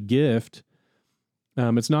a good gift.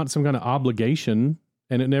 It's not some kind of obligation,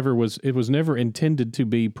 and it was never intended to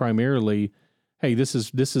be primarily, hey, this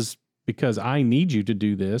is because I need you to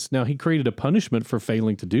do this. Now, he created a punishment for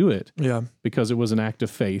failing to do it. Yeah. Because it was an act of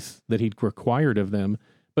faith that he'd required of them.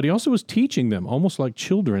 But he also was teaching them, almost like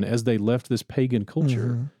children, as they left this pagan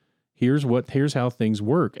culture. Here's how things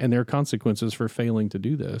work, and there are consequences for failing to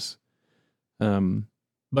do this.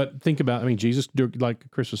 But think about, Jesus, like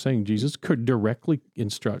Chris was saying, Jesus directly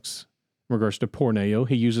instructs in regards to porneo.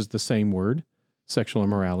 He uses the same word, sexual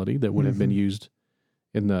immorality, that would have been used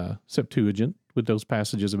in the Septuagint with those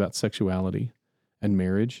passages about sexuality and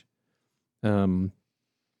marriage.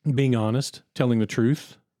 Being honest, telling the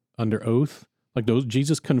truth under oath, like those,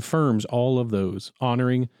 Jesus confirms all of those,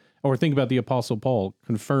 honoring. Or think about the Apostle Paul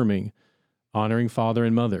confirming, honoring father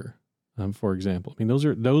and mother, for example.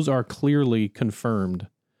 Those are clearly confirmed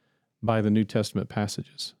by the New Testament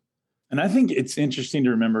passages. And I think it's interesting to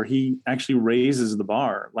remember he actually raises the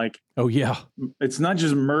bar. Like, oh yeah, it's not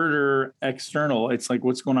just murder external. It's like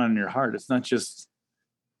what's going on in your heart. It's not just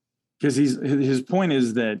because his point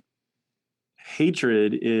is that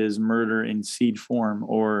hatred is murder in seed form,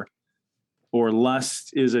 or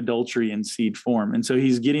lust is adultery in seed form. And so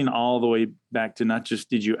he's getting all the way back to not just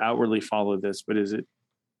did you outwardly follow this, but is it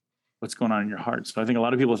what's going on in your heart? So I think a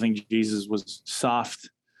lot of people think Jesus was soft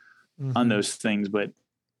on those things, but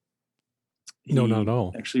no, not at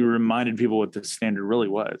all. Actually reminded people what the standard really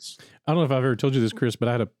was. I don't know if I've ever told you this, Chris, but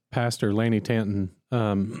I had a pastor, Lanny Tanton,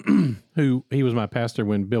 who he was my pastor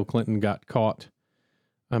when Bill Clinton got caught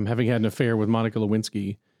having had an affair with Monica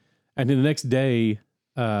Lewinsky. And then the next day,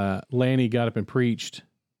 Lanny got up and preached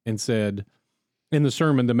and said, in the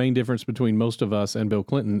sermon, the main difference between most of us and Bill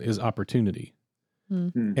Clinton is opportunity.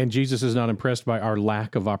 Mm-hmm. And Jesus is not impressed by our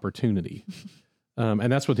lack of opportunity.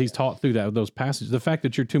 And that's what he's taught through those passages. The fact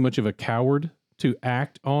that you're too much of a coward to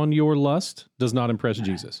act on your lust does not impress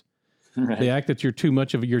Jesus. Right. The act that you're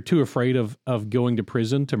too afraid of going to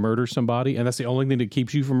prison to murder somebody, and that's the only thing that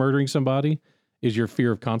keeps you from murdering somebody is your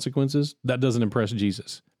fear of consequences. That doesn't impress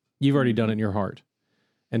Jesus. You've already done it in your heart.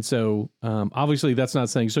 And so, obviously that's not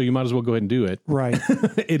saying, so you might as well go ahead and do it. Right.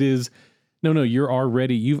 It is, no, you've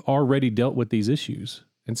already dealt with these issues.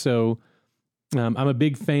 And so, I'm a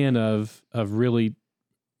big fan of really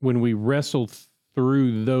when we wrestle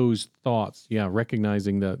through those thoughts,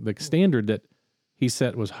 recognizing the standard that he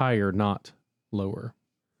set was higher, not lower,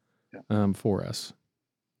 for us.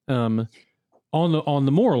 On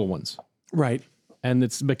the moral ones, right? And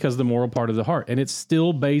it's because the moral part of the heart, and it's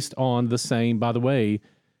still based on the same. By the way,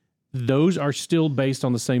 those are still based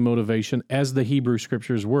on the same motivation as the Hebrew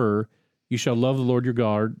scriptures were. You shall love the Lord your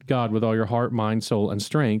God with all your heart, mind, soul, and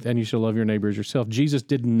strength, and you shall love your neighbor as yourself. Jesus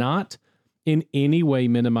did not in any way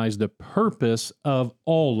minimize the purpose of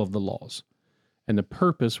all of the laws. And the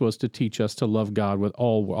purpose was to teach us to love God with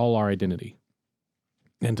all our identity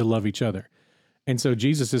and to love each other. And so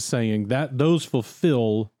Jesus is saying that those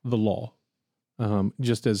fulfill the law,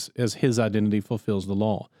 just as his identity fulfills the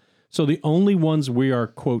law. So the only ones we are,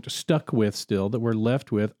 quote, stuck with still, that we're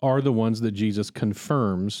left with, are the ones that Jesus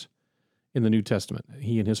confirms in the New Testament.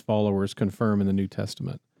 He and his followers confirm in the New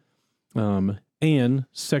Testament. And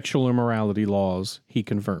sexual immorality laws, he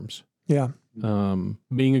confirms. Yeah.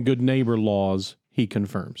 Being a good neighbor laws, he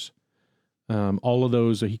confirms. All of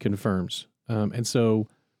those he confirms. And so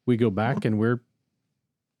we go back and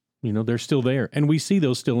they're still there. And we see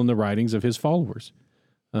those still in the writings of his followers.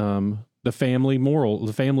 The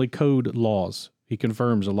family code laws, he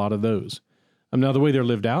confirms a lot of those. Now, the way they're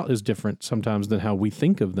lived out is different sometimes than how we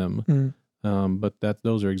think of them. But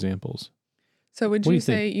those are examples. So would you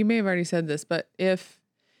say, you may have already said this, but if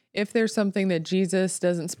there's something that Jesus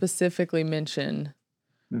doesn't specifically mention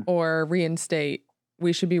or reinstate,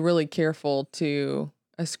 we should be really careful to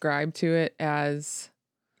ascribe to it as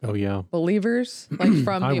believers, like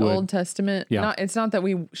from the Old Testament. Yeah. It's not that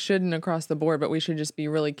we shouldn't across the board, but we should just be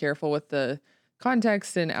really careful with the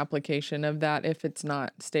context and application of that if it's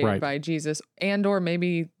not stated by Jesus and or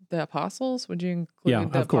maybe the apostles. Would you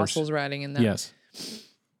include the apostles writing in that? Yes.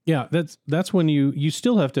 Yeah, that's when you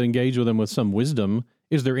still have to engage with them with some wisdom.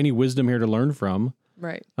 Is there any wisdom here to learn from?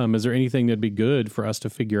 Right. Is there anything that'd be good for us to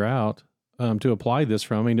figure out to apply this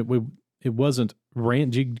from? I mean, it wasn't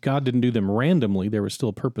God didn't do them randomly. There was still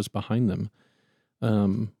a purpose behind them.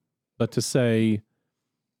 But to say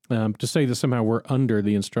that somehow we're under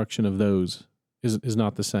the instruction of those is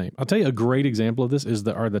not the same. I'll tell you a great example of this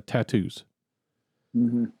are the tattoos.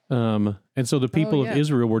 Mm-hmm. And so the people of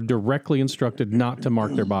Israel were directly instructed not to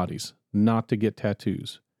mark their bodies, not to get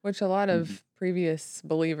tattoos. Which a lot of previous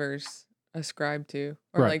believers ascribe to,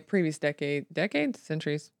 or like previous decades,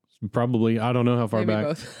 centuries. Probably, I don't know how far back.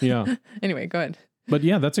 Both. Yeah. Anyway, go ahead. But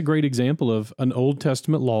yeah, that's a great example of an Old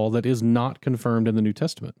Testament law that is not confirmed in the New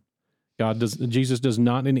Testament. Jesus does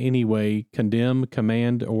not in any way condemn,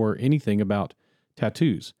 command, or anything about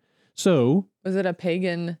tattoos. So, was it a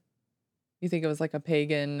pagan? You think it was like a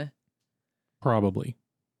pagan? Probably.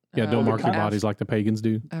 Yeah, don't mark your bodies like the pagans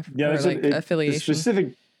do. Affiliation.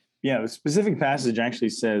 The specific passage actually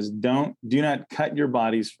says, do not cut your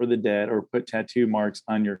bodies for the dead or put tattoo marks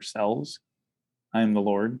on yourselves. I am the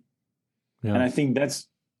Lord. Yeah. And I think that's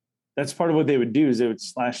part of what they would do is they would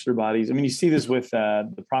slash their bodies. I mean, you see this with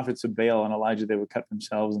the prophets of Baal and Elijah, they would cut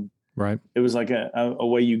themselves. And it was like a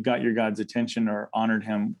way you got your God's attention or honored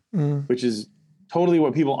him, which is totally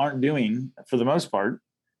what people aren't doing for the most part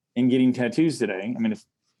in getting tattoos today. I mean, if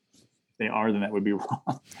they are, then that would be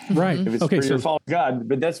wrong. Right. If it's for your fault of God,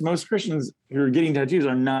 but that's most Christians who are getting tattoos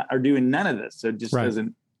are doing none of this. So it just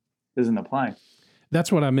doesn't apply.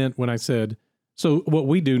 That's what I meant when I said, so what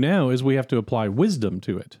we do now is we have to apply wisdom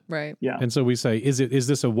to it. Right. Yeah. And so we say, is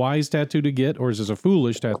this a wise tattoo to get, or is this a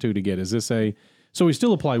foolish tattoo to get? So we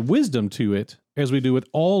still apply wisdom to it as we do with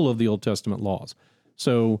all of the Old Testament laws.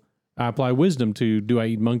 So I apply wisdom to, do I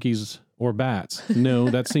eat monkeys or bats? No,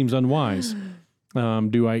 that seems unwise.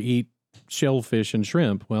 Do I eat shellfish and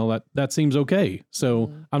shrimp? Well, that seems okay.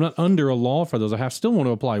 So I'm not under a law for those. Still want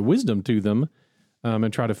to apply wisdom to them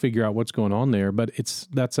and try to figure out what's going on there. But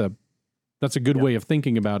that's a good way of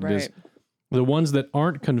thinking about it. Is the ones that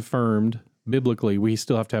aren't confirmed biblically, we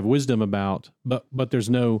still have to have wisdom about, but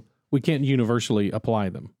we can't universally apply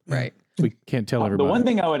them. Right. We can't tell everybody. The one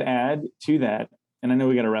thing I would add to that, and I know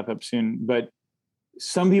we got to wrap up soon, but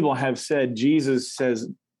some people have said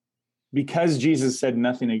because Jesus said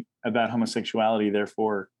nothing about homosexuality,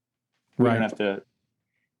 therefore we don't have to.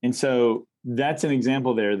 And so that's an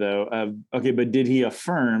example there, though, of, okay, but did he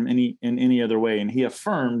affirm in any other way? And he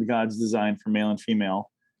affirmed God's design for male and female.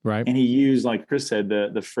 Right. And he used, like Chris said,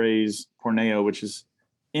 the phrase porneo, which is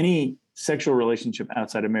any sexual relationship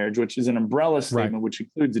outside of marriage, which is an umbrella statement, which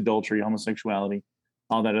includes adultery, homosexuality,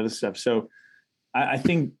 all that other stuff. So I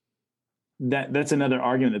think that's another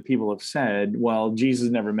argument that people have said, well, Jesus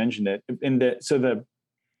never mentioned it.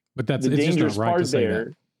 But that's the dangerous right part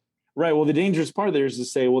there. Right. Well, the dangerous part there is to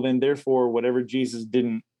say, well, then therefore, whatever Jesus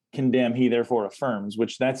didn't condemn, he therefore affirms,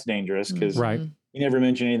 which that's dangerous because he never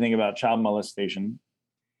mentioned anything about child molestation.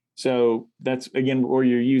 So that's, again, where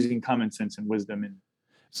you're using common sense and wisdom. And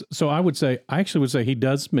so I actually would say he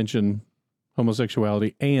does mention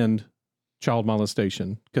homosexuality and child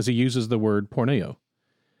molestation because he uses the word porneo,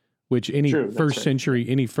 which any first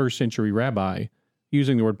century rabbi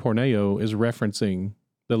using the word porneo is referencing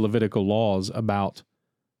the Levitical laws about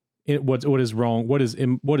what is wrong, what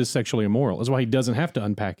is sexually immoral. That's why he doesn't have to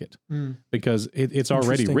unpack it because it's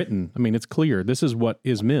already written. I mean, it's clear. This is what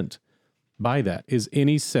is meant by that, is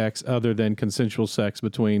any sex other than consensual sex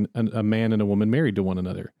between a man and a woman married to one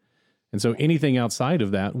another. And so anything outside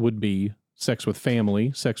of that would be sex with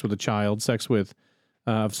family, sex with a child, sex with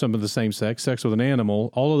some of the same sex, sex with an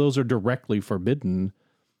animal. All of those are directly forbidden.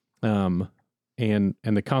 And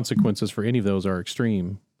the consequences for any of those are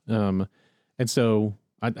extreme. And so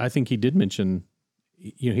I think he did mention,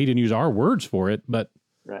 he didn't use our words for it, but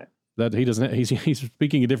that he doesn't, he's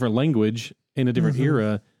speaking a different language in a different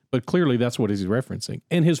era, but clearly that's what he's referencing.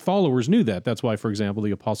 And his followers knew that. That's why, for example,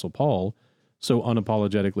 the Apostle Paul so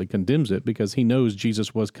unapologetically condemns it, because he knows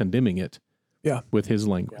Jesus was condemning it with his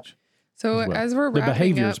language. So as we're the wrapping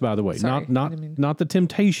behaviors, up, by the way, not the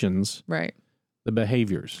temptations, right? The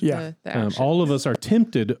behaviors. Yeah. All of us are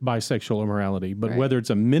tempted by sexual immorality, but whether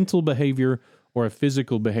it's a mental behavior or a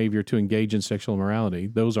physical behavior to engage in sexual immorality,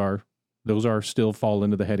 those are still fall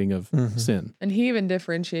into the heading of sin. And he even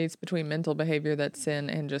differentiates between mental behavior that's sin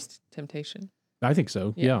and just temptation. I think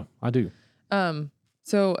so. Yeah, I do. And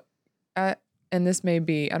this may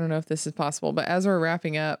be, I don't know if this is possible, but as we're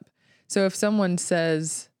wrapping up, so if someone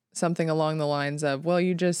says something along the lines of, well,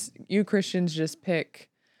 you Christians just pick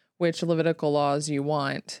which Levitical laws you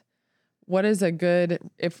want, what is a good,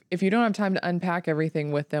 if you don't have time to unpack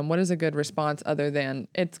everything with them, what is a good response other than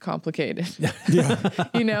it's complicated?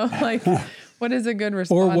 What is a good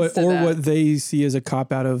response to that? What they see as a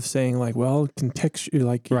cop out of saying like, well, context,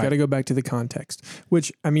 like you got to go back to the context,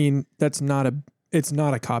 which, I mean, it's not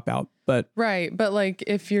a cop out, but. Right. But like,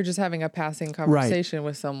 if you're just having a passing conversation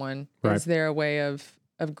with someone, is there a way of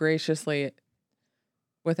graciously,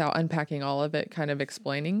 without unpacking all of it, kind of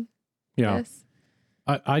explaining this?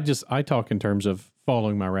 I talk in terms of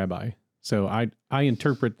following my rabbi. So I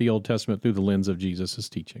interpret the Old Testament through the lens of Jesus'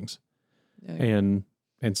 teachings. And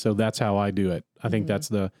so that's how I do it. I think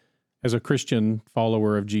that's as a Christian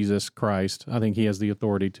follower of Jesus Christ, I think he has the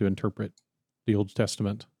authority to interpret the Old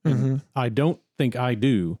Testament. And I don't think I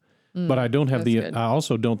do, but I don't have I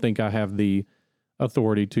also don't think I have the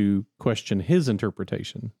authority to question his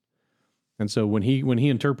interpretation. And so when he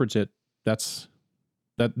interprets it,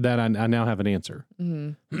 that I now have an answer.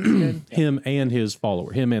 Him and his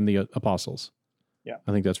follower, him and the apostles. Yeah.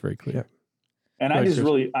 I think that's very clear. Yeah. And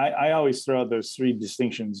I always throw out those three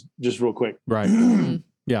distinctions just real quick. Right.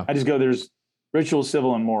 Yeah. I just go, there's ritual,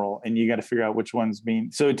 civil, and moral, and you got to figure out which one's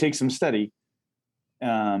so it takes some study.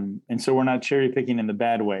 And so we're not cherry picking in the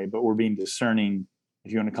bad way, but we're being discerning,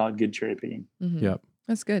 if you want to call it good cherry picking. Yep.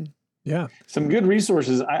 That's good. Yeah. Some good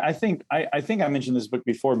resources. I think I mentioned this book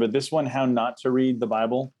before, but this one, How Not to Read the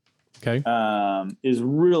Bible, is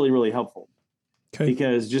really, really helpful. Okay.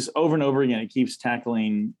 Because just over and over again, it keeps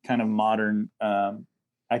tackling kind of modern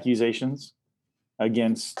accusations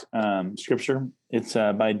against Scripture. It's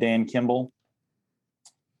by Dan Kimball.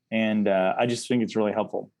 And I just think it's really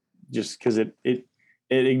helpful, just because it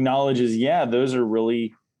acknowledges, those are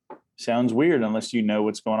really sounds weird unless you know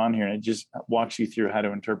what's going on here, and it just walks you through how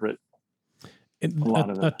to interpret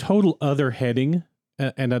a total other heading,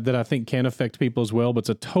 and that I think can affect people as well, but it's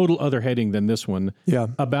a total other heading than this one. Yeah.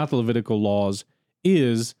 About the Levitical laws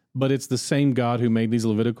but it's the same God who made these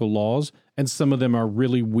Levitical laws, and some of them are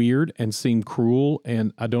really weird and seem cruel,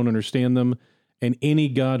 and I don't understand them. And any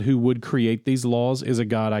God who would create these laws is a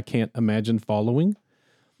God I can't imagine following.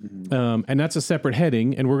 Mm-hmm. And that's a separate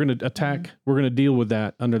heading, and we're going to deal with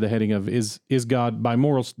that under the heading of is God by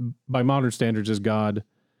modern standards, is God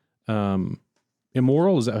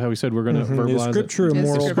immoral? Is that how we said we're going to verbalize it?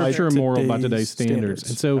 Scripture immoral by today's standards.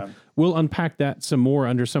 And so we'll unpack that some more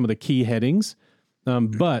under some of the key headings.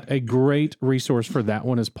 But a great resource for that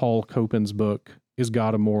one is Paul Copan's book, Is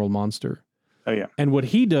God a Moral Monster? Oh, yeah. And what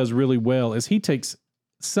he does really well is he takes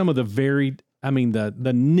some of the the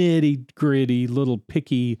nitty gritty little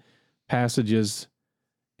picky passages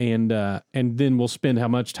and then we'll spend how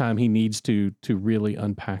much time he needs to really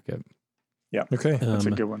unpack it. Yeah. Okay. That's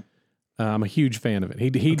a good one. I'm a huge fan of it.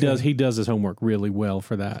 He does his homework really well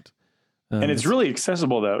for that. And it's really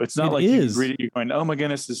accessible, though. It's not like you can read it, you're going, oh my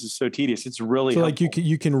goodness, this is so tedious. It's really helpful. Like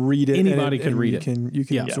you can read it. Anybody can read it. You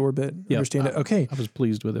can absorb it, understand it. Okay. I was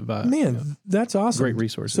pleased with it. That's awesome. Great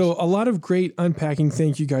resources. So a lot of great unpacking.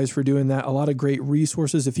 Thank you guys for doing that. A lot of great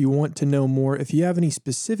resources. If you want to know more, if you have any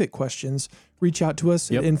specific questions, reach out to us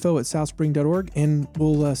at info@southspring.org, and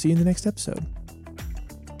we'll see you in the next episode.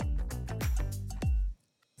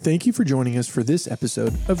 Thank you for joining us for this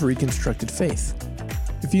episode of Reconstructed Faith.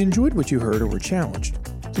 If you enjoyed what you heard or were challenged,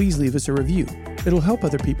 please leave us a review. It'll help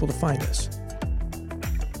other people to find us.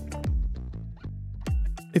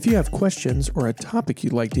 If you have questions or a topic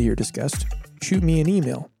you'd like to hear discussed, shoot me an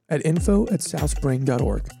email at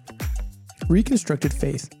info@southspring.org. Reconstructed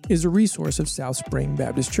Faith is a resource of South Spring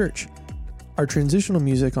Baptist Church. Our transitional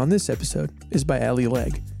music on this episode is by Ali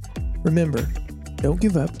Legg. Remember, don't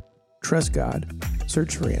give up, trust God,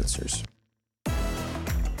 search for answers.